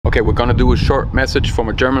Okay, we're gonna do a short message for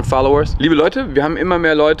my German followers. Liebe Leute, wir haben immer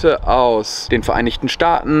mehr Leute aus den Vereinigten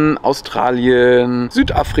Staaten, Australien,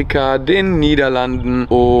 Südafrika, den Niederlanden,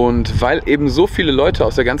 und weil eben so viele Leute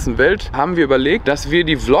aus der ganzen Welt, haben wir überlegt, dass wir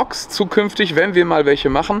die Vlogs zukünftig, wenn wir mal welche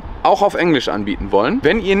machen, auch auf Englisch anbieten wollen.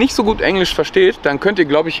 Wenn ihr nicht so gut Englisch versteht, dann könnt ihr,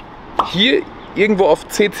 glaube ich, hier irgendwo auf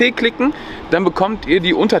CC klicken, dann bekommt ihr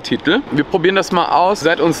die Untertitel. Wir probieren das mal aus,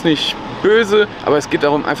 seid uns nicht böse, aber es geht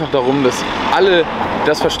einfach darum, dass alle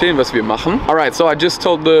das verstehen, was wir machen. Alright, so I just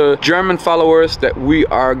told the German followers that we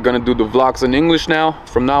are gonna do the vlogs in English now,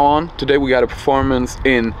 from now on. Today we got a performance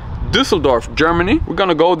in Düsseldorf, Germany. We're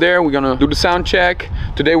gonna go there, we're gonna do the sound check.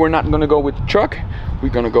 Today we're not gonna go with the truck,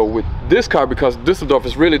 we're gonna go with this car because Düsseldorf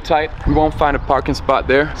is really tight. We won't find a parking spot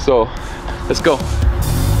there, so let's go.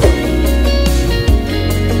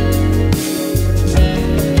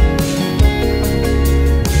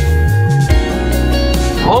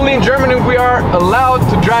 Only in Germany we are allowed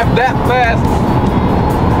to drive that fast.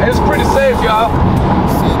 And it's pretty safe, y'all.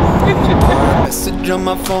 Message on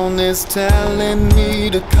my phone is telling me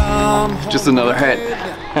to come. Just another hat.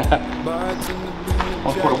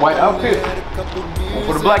 One for the white outfit, one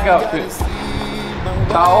for the black outfit.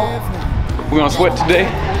 Towel. We're gonna sweat today.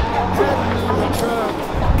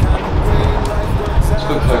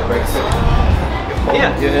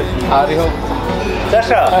 Yeah. Howdy ho.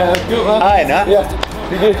 Sascha. Hi, ne? Ja.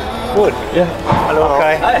 Wie geht's? Gut. Ja. Hallo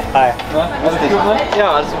Kai. Hi. Hi. Na, alles gut, ne?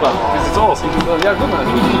 Ja, alles super. Wie sieht's aus? Ja, gut, ne?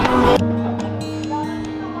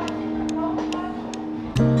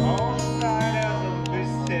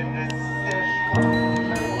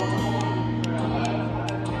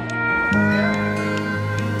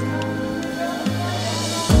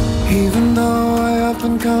 Even though I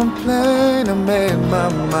often complain, I made my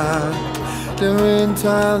mind during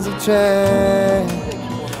times of change.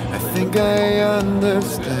 I think I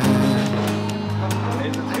understand.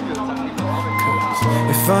 'Cause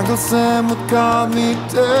if Uncle Sam would call me,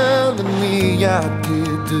 telling me I'd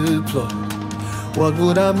get deployed, what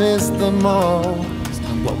would I miss the most?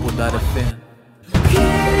 And what would I defend?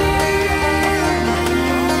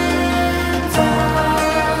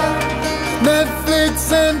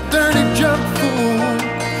 Netflix and dirty junk food,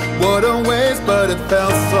 what a waste, but it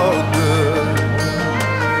felt so good.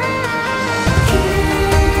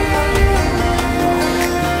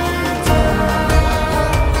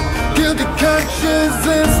 Guilty conscience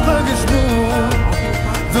and sluggish mood,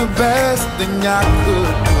 the best thing I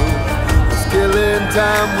could do was killing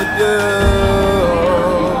time with you.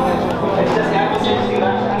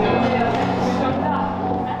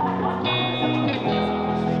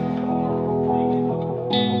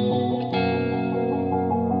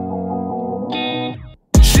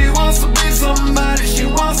 Somebody, she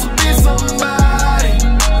wants to be somebody.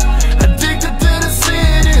 Addicted to the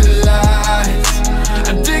city lights,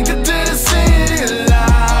 addicted to the city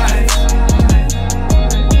lights.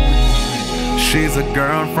 She's a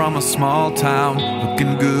girl from a small town,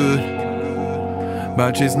 looking good,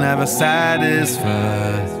 but she's never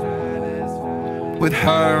satisfied with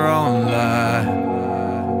her own life.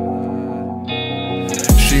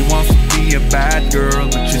 She wants to be a bad girl,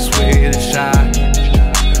 but she's way too shy.